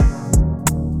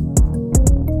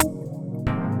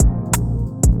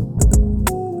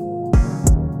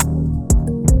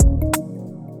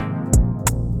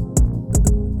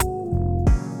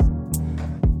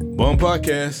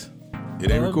podcast. It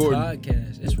ain't recording.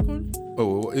 Podcast. It's recording?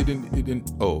 Oh, it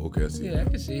didn't. Oh, okay. I see. Yeah, I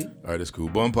can see. All right, that's cool.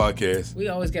 Bum podcast. We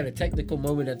always got a technical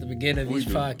moment at the beginning of each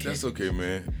podcast. That's okay,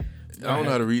 man. I don't know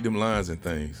how to read them lines and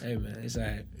things. Hey, man, it's all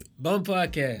right. Bum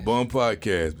podcast. Bum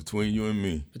podcast between you and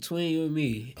me. Between you and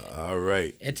me. All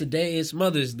right. And today is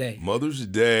Mother's Day. Mother's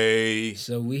Day.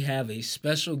 So we have a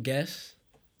special guest,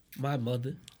 my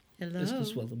mother, Hello. Miss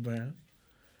Consuela Brown.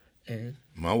 And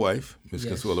My wife, Miss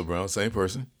Consuela Brown, same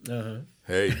person. uh-huh.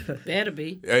 Hey. Better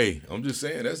be. Hey, I'm just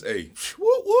saying, that's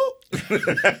whoop, whoop.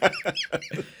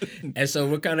 And so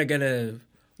we're kind of going to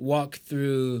walk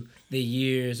through the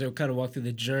years or kind of walk through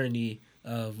the journey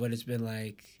of what it's been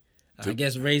like, I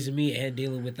guess, raising me and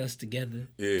dealing with us together.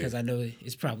 Yeah. Because I know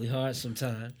it's probably hard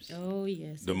sometimes. Oh,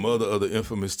 yes. The mother of the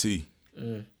infamous T.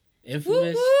 Infamous?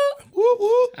 Whoop, whoop. Whoop,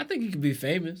 whoop. I think you could be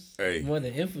famous. Hey. More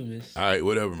than infamous. All right,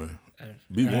 whatever, man.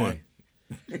 Be all one.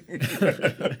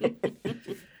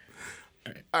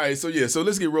 All right, so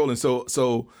let's get rolling.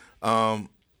 So,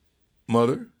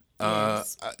 mother,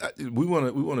 Yes. we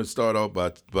want to start off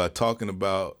by talking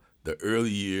about the early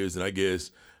years, and I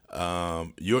guess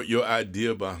your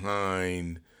idea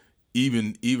behind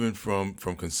even from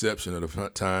conception of the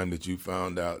time that you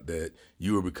found out that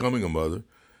you were becoming a mother,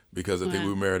 because I think we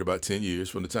were married about 10 years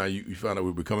from the time you found out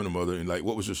we were becoming a mother, and like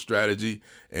what was your strategy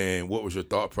and what was your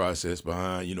thought process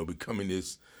behind becoming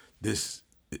this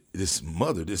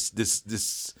mother,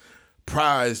 this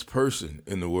prized person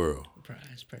in the world.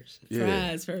 Prize person. Yeah.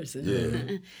 Prize person.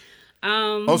 Yeah.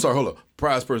 Oh, sorry, hold up.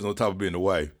 Prized person on top of being the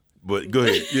wife. But go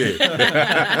ahead.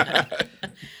 Yeah.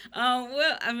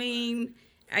 Well, I mean,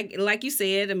 like you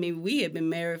said, I mean, we had been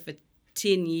married for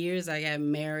 10 years. I got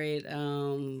married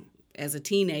as a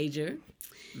teenager.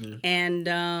 Yeah.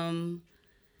 And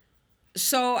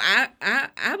so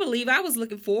I believe I was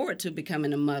looking forward to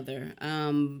becoming a mother.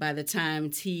 By the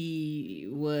time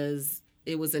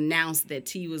it was announced that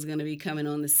T was going to be coming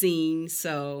on the scene.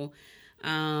 So,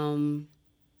 and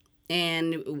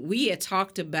we had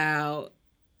talked about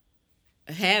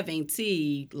having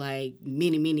T like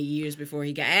many, many years before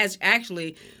he got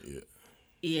actually.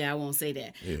 Yeah, I won't say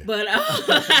that. Yeah. But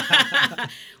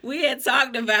we had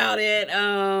talked about it,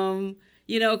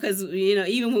 because,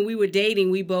 even when we were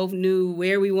dating, we both knew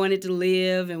where we wanted to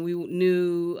live, and we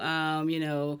knew,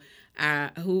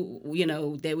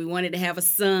 that we wanted to have a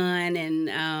son,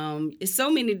 and so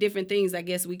many different things I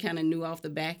guess we kind of knew off the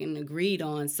back and agreed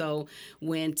on. So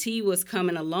when T was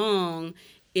coming along,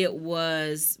 we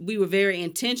were very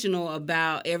intentional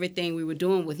about everything we were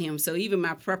doing with him. So even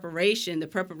the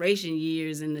preparation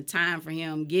years and the time for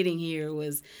him getting here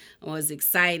was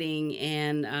exciting.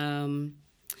 And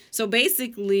so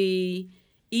basically,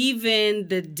 even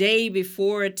the day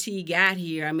before T got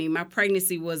here, I mean, my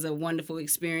pregnancy was a wonderful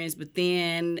experience, but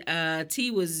then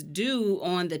T was due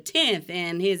on the 10th,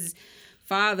 and his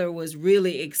father was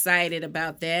really excited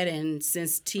about that. And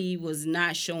since T was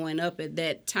not showing up at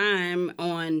that time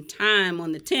on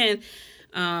the 10th,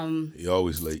 he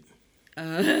always late.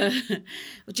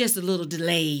 Just a little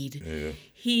delayed. Yeah.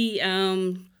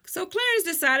 So Clarence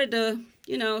decided to,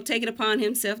 take it upon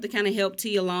himself to kind of help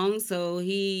T along. So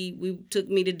we took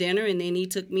me to dinner, and then he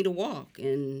took me to walk,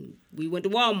 and we went to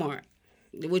Walmart,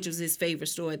 which was his favorite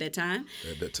store at that time.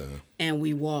 And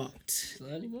we walked.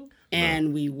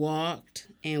 And we walked,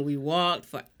 and we walked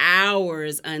for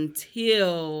hours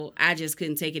until I just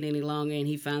couldn't take it any longer, and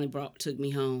he finally took me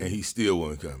home. And he still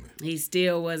wasn't coming. He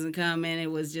still wasn't coming.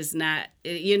 It was just not,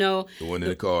 It wasn't in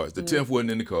the cards. The 10th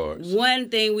wasn't in the cards. One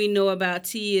thing we know about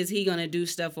T is he going to do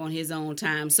stuff on his own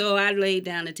time. So I laid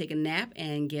down to take a nap,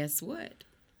 and guess what?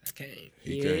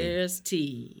 Here's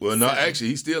T. Well, no,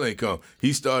 actually, he still ain't come.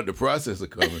 He started the process of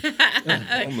coming.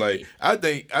 I'm like, I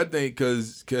think,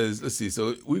 because let's see.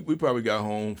 So we probably got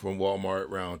home from Walmart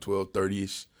around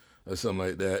 12:30ish or something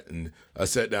like that, and I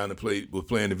sat down and was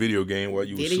playing the video game while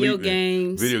you were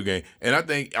sleeping. Video game, and I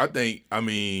think,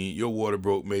 your water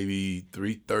broke maybe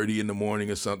 3:30 in the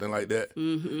morning or something like that.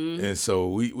 Mm-hmm. And so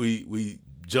we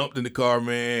jumped in the car,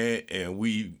 man, and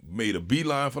we made a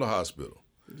beeline for the hospital.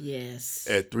 Yes.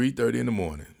 At 3:30 in the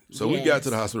morning. So we got to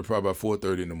the hospital probably about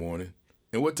 4:30 in the morning.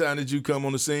 And what time did you come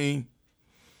on the scene?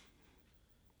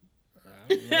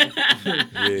 A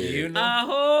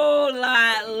whole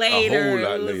lot later. Man.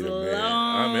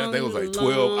 I think it was like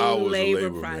 12 hours of labor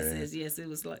process. Man. Yes, it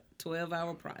was like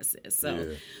 12-hour process.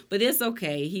 So, but it's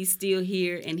okay. He's still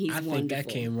here, and he's wonderful. I think that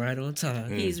came right on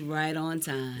time. He's right on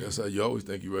time. That's how you always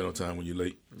think you're right on time when you're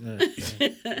late.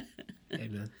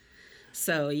 Amen.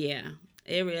 So, yeah.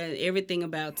 Everything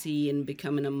about T and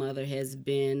becoming a mother has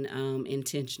been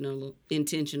intentional,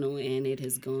 and it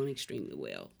has gone extremely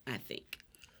well, I think.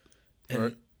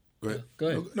 And Go ahead. Go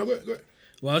ahead. No, go ahead.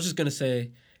 Well, I was just gonna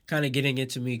say, kind of getting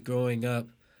into me growing up.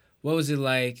 What was it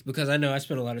like? Because I know I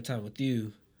spent a lot of time with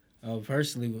you.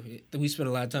 Personally, we spent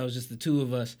a lot of time. It was just the two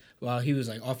of us while he was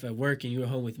like off at work and you were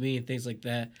home with me and things like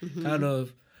that. Kind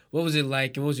of, what was it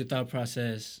like and what was your thought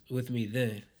process with me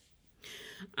then?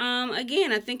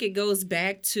 Again, I think it goes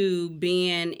back to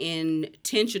being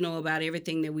intentional about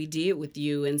everything that we did with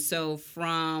you. And so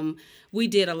we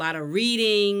did a lot of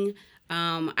reading.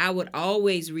 I would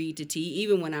always read to T.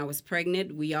 Even when I was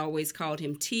pregnant, we always called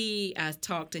him T. I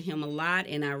talked to him a lot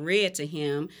and I read to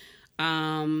him.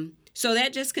 So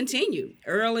that just continued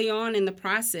early on in the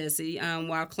process.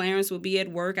 While Clarence would be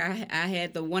at work, I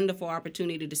had the wonderful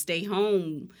opportunity to stay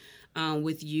home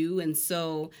with you. And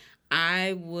so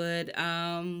I would,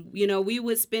 we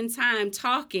would spend time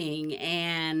talking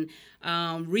and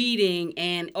reading.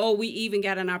 And, we even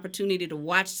got an opportunity to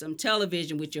watch some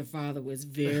television, which your father was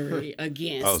very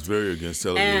against. I was very against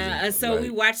television. So we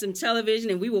watched some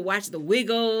television and we would watch The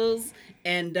Wiggles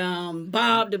and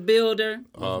Bob the Builder.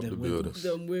 Bob the Builder.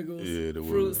 The Wiggles. Yeah, the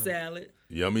Fruit Wiggles. salad.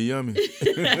 Yummy, yummy.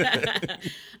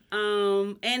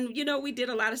 And, we did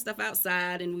a lot of stuff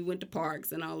outside and we went to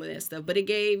parks and all of that stuff. But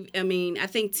I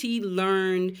think T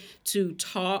learned to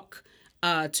talk,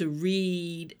 to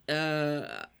read,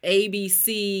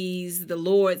 ABCs, the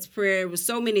Lord's Prayer. It was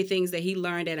so many things that he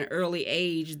learned at an early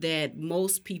age that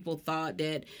most people thought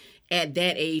that at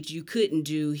that age you couldn't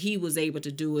do. He was able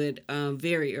to do it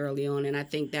very early on. And I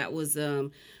think that was...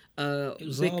 it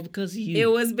was all because of you.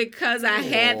 It was because I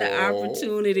had the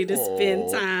opportunity to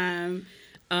spend time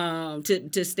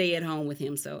to stay at home with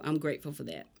him. So I'm grateful for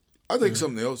that. I think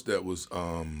something else that was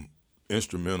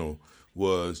instrumental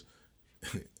was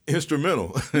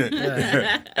instrumental.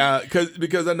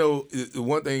 Because I know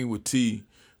one thing with T,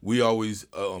 we always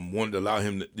wanted to allow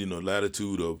him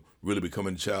latitude of really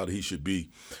becoming the child he should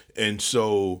be. And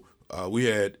so we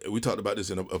talked about this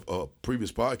in a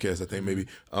previous podcast, I think maybe.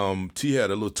 T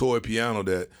had a little toy piano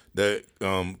that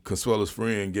Consuela's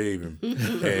friend gave him.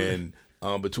 And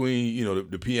between,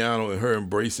 the piano and her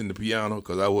embracing the piano,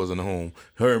 because I wasn't home,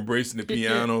 her embracing the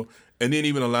piano, and then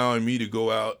even allowing me to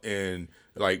go out and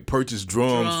like purchase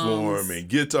drums for him and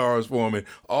guitars for him and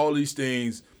all these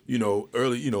things,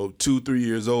 early, 2-3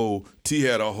 years old, T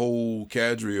had a whole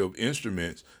cadre of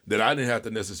instruments that I didn't have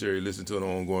to necessarily listen to on an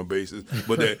ongoing basis,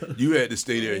 but that you had to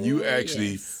stay there and you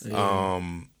actually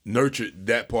nurtured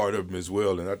that part of him as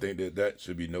well. And I think that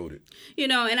should be noted.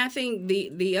 And I think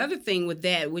the other thing with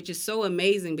that, which is so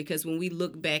amazing, because when we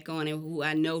look back on it, who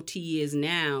I know T is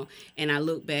now, and I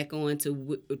look back on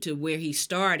to where he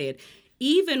started,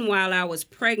 even while I was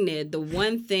pregnant, the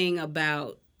one thing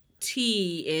about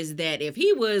T is that if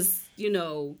he was,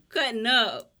 cutting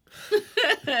up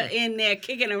in there,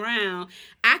 kicking around,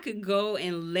 I could go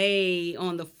and lay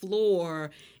on the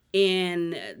floor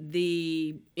in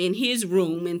his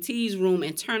room, in T's room,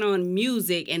 and turn on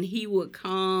music, and he would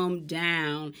calm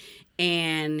down.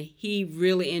 And he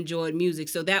really enjoyed music.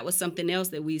 So that was something else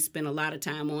that we spent a lot of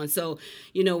time on. So,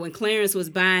 when Clarence was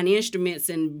buying instruments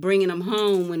and bringing them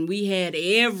home, when we had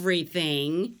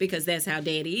everything, because that's how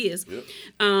Daddy is,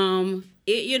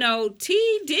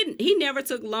 he never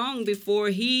took long before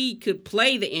he could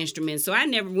play the instrument. So I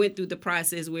never went through the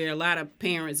process where a lot of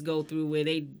parents go through where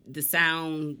the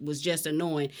sound was just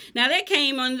annoying. Now that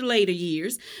came on the later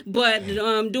years, but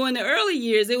during the early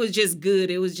years, it was just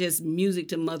good. It was just music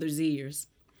to mother's ears.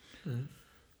 Mm-hmm.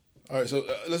 All right, so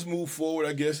let's move forward,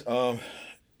 I guess. School.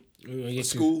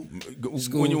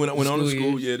 When you went on to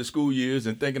school, the school years,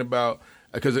 and thinking about,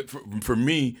 because for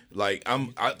me, like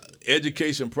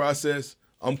education process,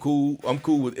 I'm cool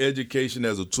with education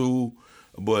as a tool,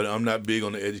 but I'm not big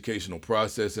on the educational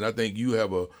process. And I think you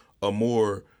have a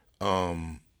more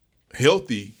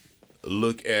healthy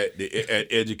look at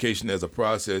education as a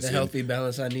process. The healthy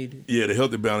balance I needed. Yeah, the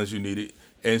healthy balance you needed.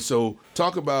 And so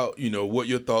talk about, what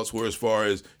your thoughts were as far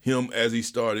as him as he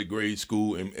started grade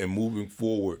school and moving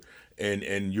forward,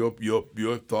 and your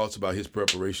thoughts about his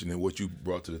preparation and what you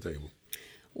brought to the table.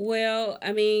 Well,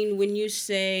 I mean, when you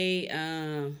say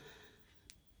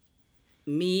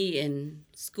me and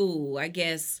school, I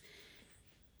guess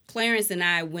Clarence and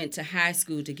I went to high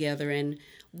school together, and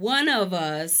one of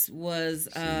us was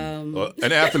an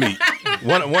athlete.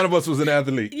 one of us was an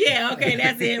athlete. Yeah, okay,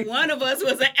 that's it. One of us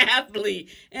was an athlete,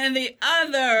 and the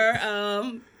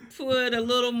other put a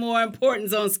little more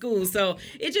importance on school. So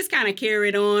it just kind of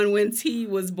carried on when T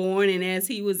was born, and as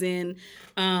he was in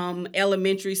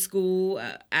elementary school.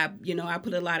 I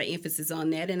put a lot of emphasis on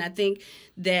that, and I think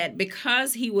that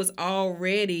because he was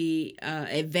already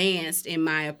advanced, in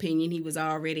my opinion, he was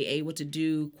already able to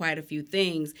do quite a few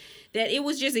things. That it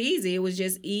was just easy. It was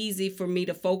just easy for me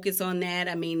to focus on that.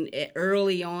 I mean,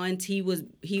 early on, he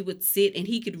would sit and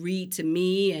he could read to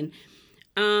me, and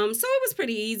so it was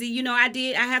pretty easy.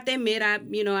 I have to admit,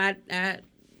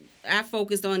 I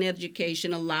focused on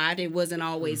education a lot. It wasn't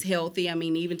always healthy. I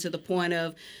mean, even to the point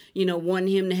of,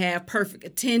 wanting him to have perfect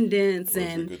attendance.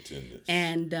 And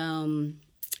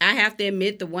I have to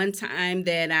admit, the one time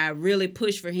that I really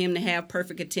pushed for him to have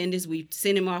perfect attendance, we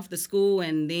sent him off to school,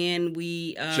 and then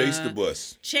we chased the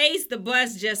bus. Chased the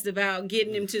bus, just about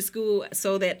getting him to school,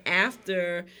 so that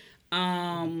after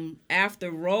roll,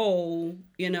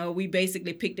 we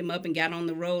basically picked him up and got on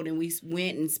the road, and we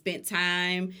went and spent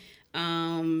time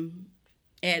in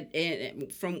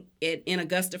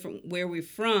Augusta, from where we're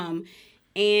from,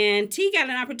 and T got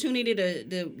an opportunity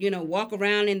to walk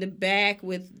around in the back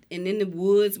in the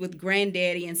woods with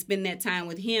granddaddy and spend that time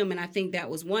with him, and I think that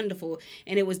was wonderful.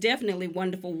 And it was definitely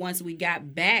wonderful once we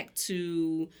got back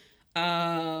to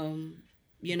back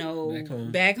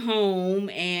home,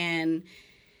 and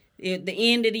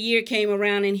the end of the year came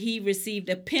around, and he received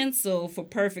a pencil for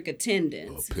perfect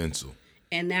attendance. A pencil.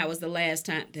 And that was the last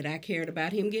time that I cared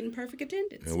about him getting perfect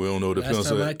attendance. And we don't know the last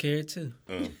pencil. Last time I cared too.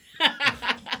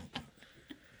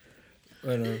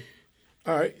 But,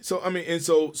 all right. So I mean, and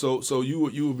so you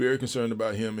were very concerned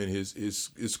about him and his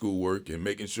schoolwork and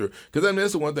making sure, because I mean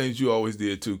that's the one thing that you always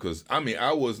did too. Because I mean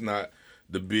I was not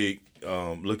the big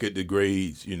look at the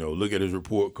grades, look at his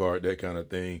report card, that kind of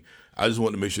thing. I just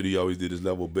wanted to make sure that he always did his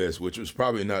level best, which was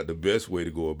probably not the best way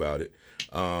to go about it.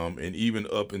 And even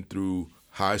up and through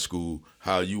high school,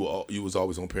 how you was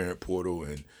always on Parent Portal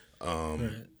and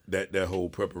right. that whole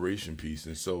preparation piece.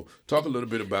 And so talk a little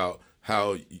bit about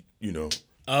how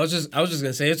I was just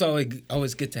gonna say it's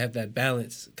always good to have that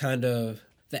balance, kind of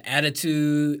the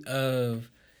attitude of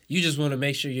you just want to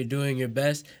make sure you're doing your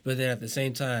best, but then at the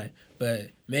same time, but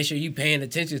make sure you're paying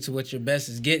attention to what your best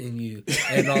is getting you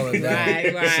and all of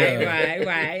that.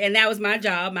 Right. And that was my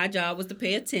job. My job was to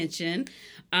pay attention.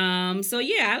 So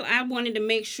yeah, I wanted to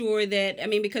make sure that,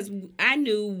 because I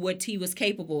knew what he was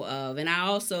capable of, and I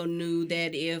also knew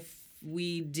that if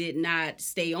we did not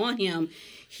stay on him,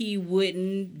 he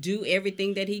wouldn't do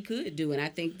everything that he could do. And I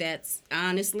think that's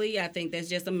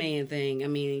just a man thing.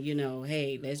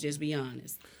 Hey, let's just be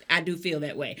honest. I do feel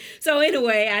that way. So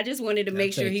anyway, I just wanted to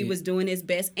make sure he was doing his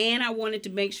best, and I wanted to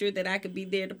make sure that I could be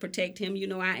there to protect him.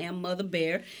 I am Mother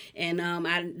Bear, and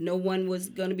no one was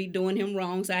going to be doing him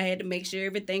wrong, so I had to make sure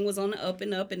everything was on the up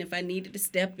and up, and if I needed to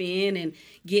step in and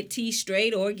get T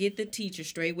straight or get the teacher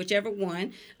straight, whichever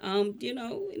one,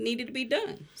 it needed to be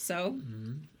done. So.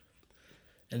 Mm-hmm.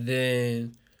 And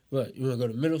then, what, you want to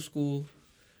go to middle school?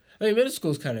 Middle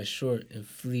school's kind of short and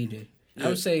fleeting. Yeah. I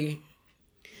would say...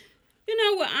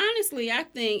 honestly, I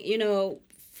think,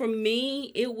 for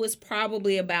me, it was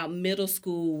probably about middle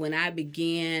school when I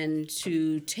began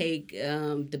to take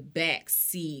the back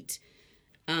seat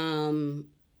in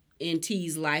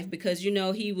T's life, because,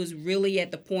 he was really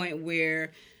at the point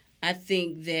where I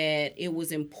think that it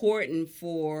was important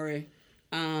for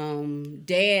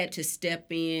Dad to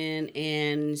step in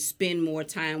and spend more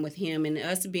time with him, and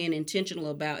us being intentional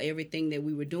about everything that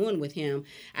we were doing with him.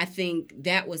 I think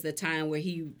that was the time where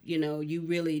he, you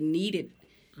really needed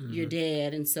your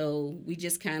dad, and so I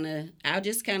just kind of,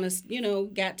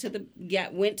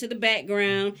 went to the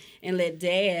background and let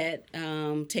Dad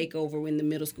take over in the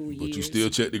middle school years. But you still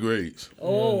check the grades.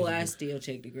 Oh, I still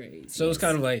check the grades. So yes. It's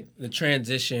kind of like the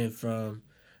transition from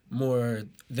more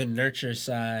the nurture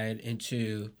side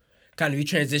into kind of you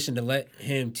transition to let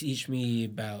him teach me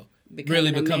about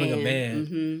becoming a man.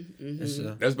 Mm-hmm, mm-hmm.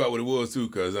 So. That's about what it was too,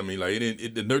 because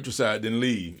the nurture side didn't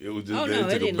leave. It was just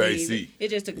it took a back seat. It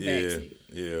just took a back seat.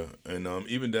 Yeah, and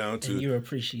even down to and you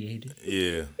appreciate it.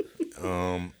 Yeah,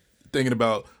 thinking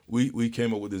about we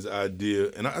came up with this idea,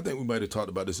 and I think we might have talked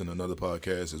about this in another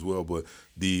podcast as well. But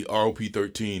the ROP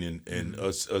 13 and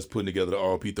us putting together the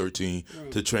ROP 13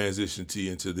 to transition T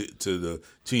into the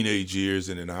teenage years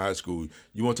and in high school.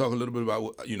 You want to talk a little bit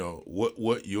about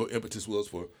what your impetus was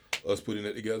for us putting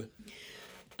that together?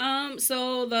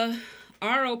 So the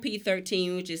ROP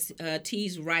 13, which is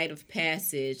T's rite of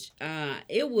passage,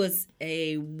 it was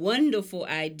a wonderful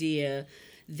idea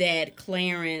that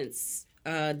Clarence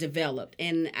developed,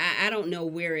 and I don't know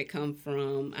where it come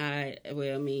from. Oh, I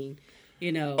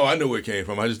know where it came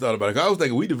from. I just thought about it. I was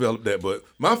thinking we developed that, but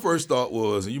my first thought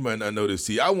was, and you might not know this,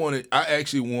 T, I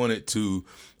actually wanted to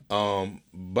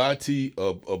buy T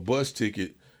a bus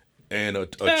ticket and a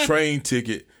train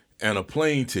ticket and a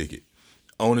plane ticket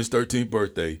on his 13th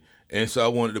birthday. And so I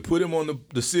wanted to put him on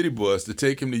the city bus to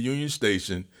take him to Union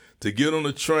Station, to get on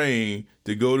a train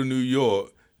to go to New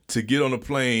York, to get on a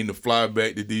plane to fly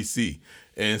back to D.C.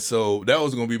 And so that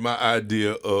was going to be my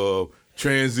idea of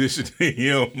transitioning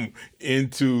him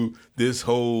into this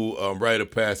whole rite of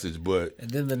passage. But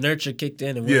and then the nurture kicked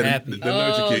in, and we're happy. The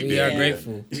nurture kicked in. We are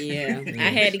grateful. Yeah. I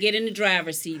had to get in the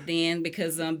driver's seat then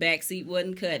because back seat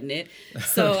wasn't cutting it.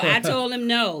 So I told him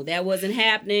no, that wasn't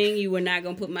happening. You were not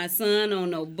gonna put my son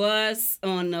on no bus,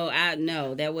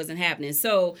 no, that wasn't happening.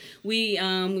 So we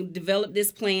developed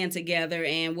this plan together,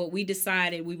 and what we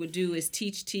decided we would do is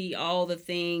teach T all the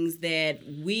things that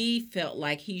we felt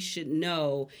like he should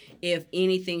know if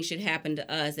anything should happen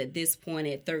to us. At this point,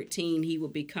 at 13, he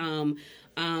would become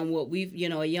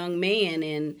a young man,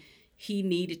 and he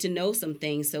needed to know some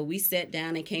things. So we sat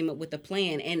down and came up with a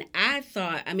plan. And I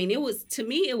thought, to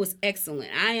me, it was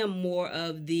excellent. I am more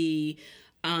of the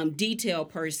detail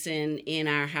person in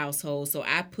our household. So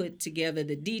I put together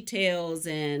the details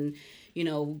and,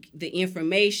 the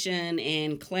information,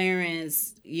 and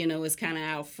Clarence, is kind of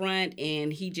out front,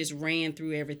 and he just ran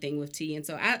through everything with T. And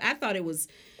so I thought it was,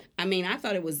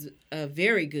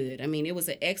 very good. It was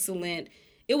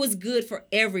it was good for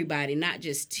everybody, not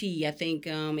just T. I think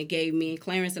it gave me and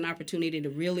Clarence an opportunity to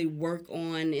really work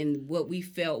on and what we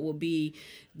felt will be,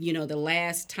 the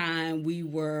last time we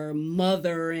were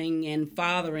mothering and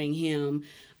fathering him.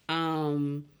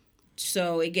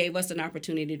 So it gave us an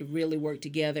opportunity to really work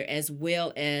together, as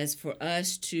well as for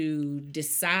us to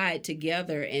decide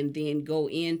together and then go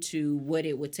into what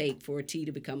it would take for T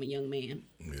to become a young man.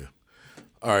 Yeah.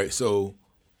 All right. So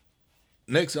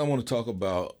next, I want to talk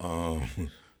about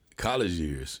college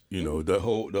years. The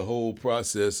whole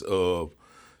process of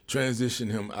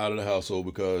transitioning him out of the household,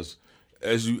 because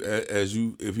as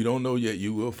you if you don't know yet,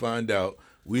 you will find out.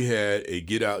 We had a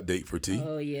get out date for T.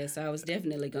 Oh yes, I was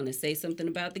definitely going to say something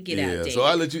about the get out date. So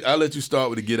I'll let you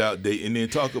start with the get out date, and then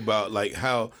talk about like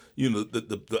how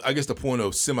the I guess the point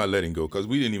of semi letting go, because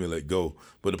we didn't even let go,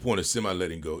 but the point of semi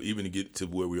letting go, even to get to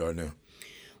where we are now.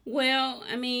 Well,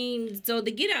 so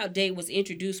the get out date was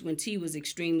introduced when T was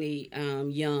extremely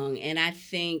young, and I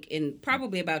think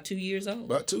probably about 2 years old.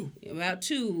 About two.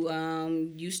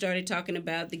 You started talking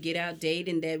about the get out date,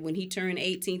 and that when he turned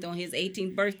 18th on his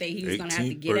 18th birthday, he was going to have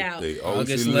to get out.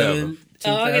 August 11th.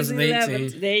 August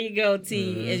 11th. There you go,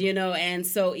 T. Mm-hmm. And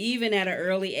so even at an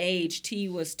early age, T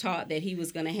was taught that he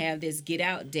was going to have this get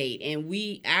out date, and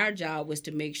our job was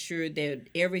to make sure that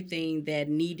everything that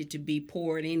needed to be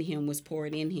poured in him was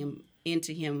poured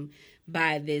into him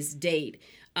by this date.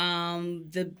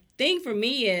 The thing for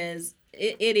me is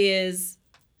it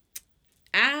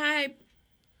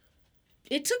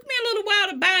took me a little while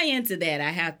to buy into that, I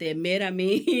have to admit.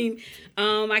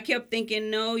 I kept thinking,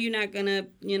 no, you're not going to,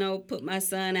 put my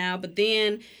son out. But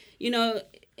then, in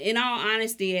all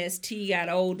honesty, as T got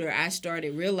older, I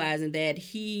started realizing that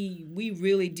we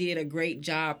really did a great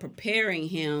job preparing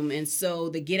him. And so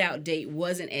the get out date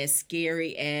wasn't as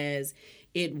scary as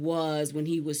it was when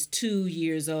he was 2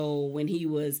 years old, when he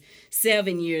was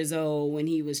 7 years old, when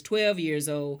he was 12 years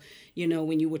old.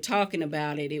 When you were talking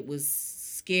about it, it was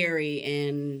scary,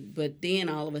 but then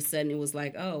all of a sudden it was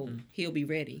like, oh, he'll be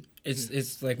ready.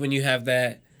 It's like when you have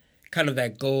that kind of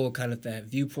that goal, kind of that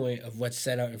viewpoint of what's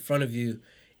set out in front of you,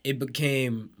 it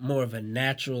became more of a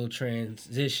natural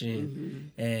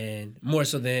transition, and more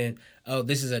so than, oh,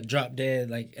 this is a drop dead,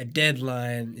 like a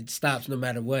deadline, it stops no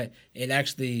matter what. It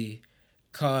actually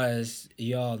caused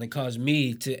y'all and caused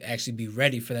me to actually be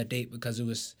ready for that date, because it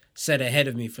was set ahead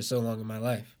of me for so long in my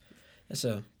life. And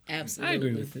so absolutely, I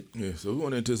agree with it. Yeah, so we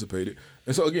want to anticipate it.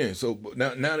 And so again,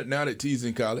 now that T's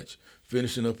in college,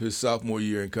 finishing up his sophomore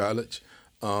year in college,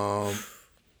 tell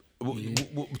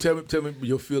me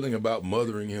your feeling about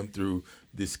mothering him through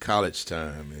this college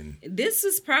time. And this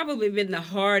has probably been the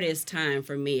hardest time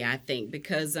for me, I think,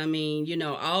 because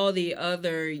all the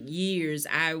other years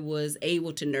I was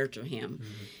able to nurture him.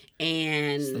 Mm-hmm.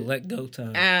 And it's the let go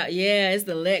time. It's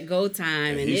the let go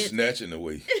time, and he's snatching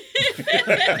away.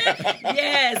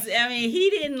 Yes, he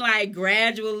didn't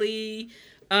gradually,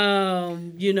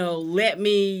 let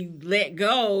me let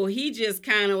go. He just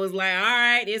kind of was like, all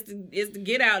right, it's the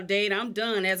get out date. I'm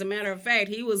done. As a matter of fact,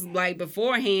 he was like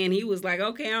beforehand. He was like,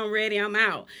 okay, I'm ready. I'm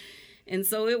out. And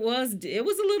so it was a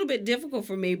little bit difficult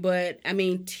for me, but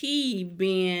T,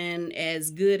 being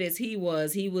as good as he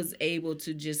was able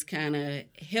to just kind of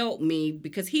help me,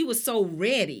 because he was so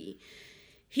ready.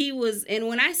 And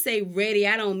when I say ready,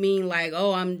 I don't mean like,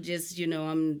 oh, I'm just,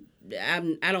 I'm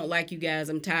I don't like you guys.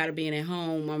 I'm tired of being at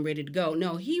home. I'm ready to go.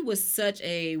 No, he was such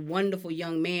a wonderful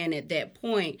young man at that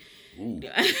point. Ooh.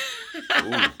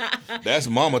 Ooh. That's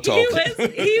mama talking.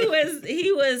 He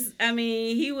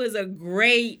was a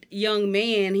great young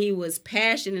man. He was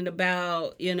passionate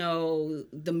about,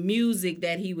 the music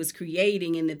that he was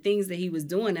creating and the things that he was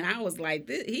doing. And I was like,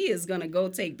 he is going to go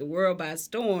take the world by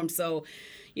storm. So,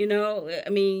 he's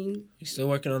still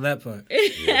working on that part.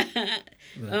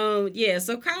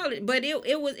 So college, but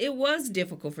it was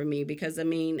difficult for me because I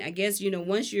guess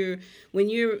when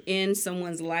you're in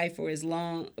someone's life for as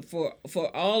long for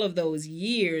all of those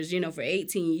years, for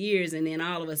 18 years, and then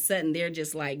all of a sudden they're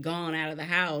just like gone out of the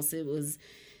house, it was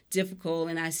difficult.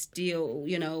 And I still,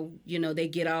 they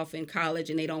get off in college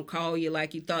and they don't call you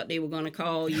like you thought they were going to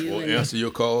call you, or answer your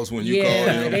calls when you call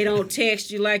them. They don't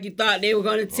text you like you thought they were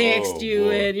going to text you,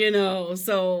 boy. And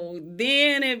so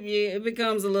then it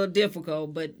becomes a little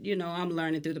difficult. But I'm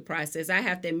learning through the process. I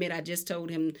have to admit, I just told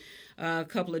him a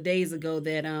couple of days ago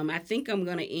that I think I'm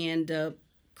going to end up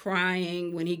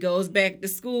crying when he goes back to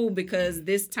school because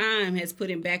this time has put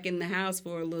him back in the house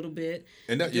for a little bit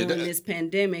during this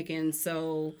pandemic, and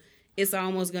so it's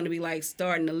almost going to be like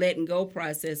starting the letting go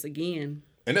process again.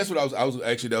 And that's what I was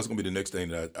actually, that was going to be the next thing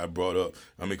that I brought up.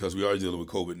 Because we are dealing with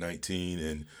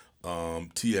COVID-19,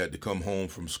 and T had to come home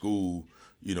from school,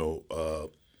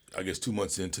 I guess 2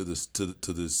 months into this to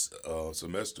this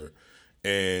semester,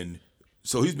 and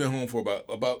so he's been home for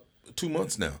about 2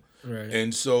 months now, right?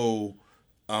 And so.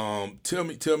 Tell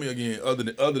me again, other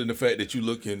than the fact that you're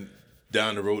looking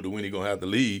down the road to when he's gonna have to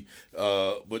leave,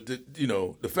 but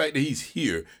the fact that he's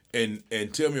here, and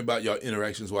tell me about your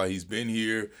interactions while he's been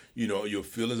here. Your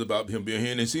feelings about him being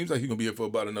here, and it seems like he's gonna be here for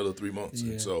about another 3 months.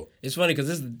 Yeah. And so it's funny because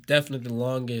this is definitely the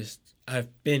longest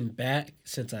I've been back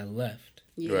since I left.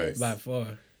 Yes. Right. By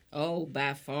far. Oh,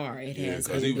 by far it has.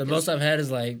 The most I've had is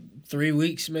like 3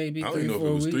 weeks, maybe. I don't even know if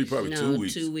it was 3, probably 2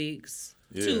 weeks. 2 weeks.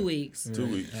 Yeah. 2 weeks. 2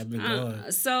 weeks. I've been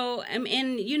gone. So,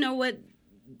 and you know what?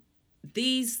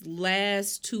 These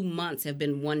last 2 months have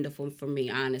been wonderful for me,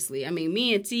 honestly.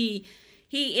 Me and T,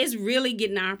 he is really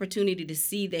getting the opportunity to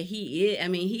see that he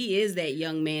is that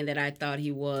young man that I thought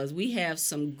he was. We have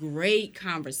some great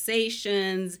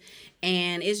conversations,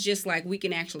 and it's just like we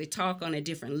can actually talk on a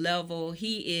different level.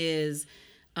 He is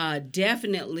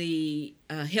definitely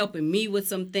helping me with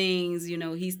some things.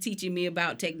 He's teaching me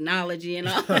about technology and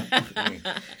all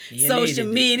social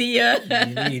media.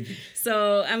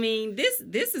 So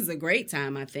this is a great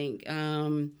time, I think.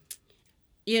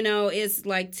 It's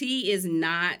like T is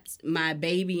not my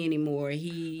baby anymore.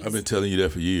 I've been telling you that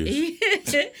for years.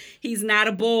 He's not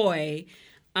a boy.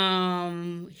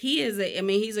 He's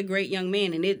a great young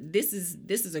man, and this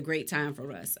is a great time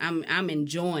for us. I'm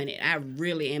enjoying it. I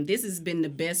really am. This has been the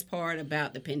best part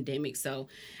about the pandemic. So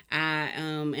I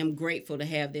am grateful to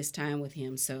have this time with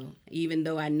him. So even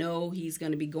though I know he's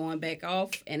going to be going back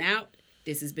off and out,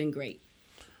 this has been great.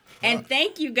 And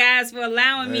thank you guys for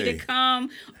allowing me to come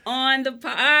on the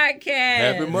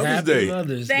podcast. Happy Mother's Day.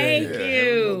 Thank you.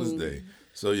 Happy Mother's Day.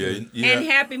 So and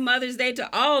happy Mother's Day to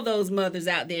all those mothers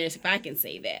out there, if I can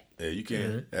say that. Yeah, you can.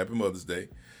 Mm-hmm. Happy Mother's Day.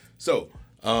 So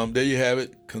there you have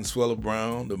it. Consuela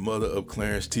Brown, the mother of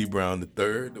Clarence T. Brown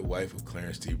III, the wife of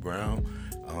Clarence T. Brown,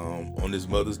 on this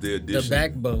Mother's Day edition.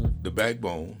 The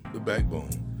backbone.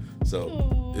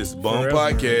 So it's Bum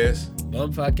Podcast.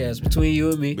 Bum Podcast between you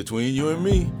and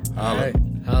me. Holla. All right.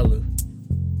 Holla.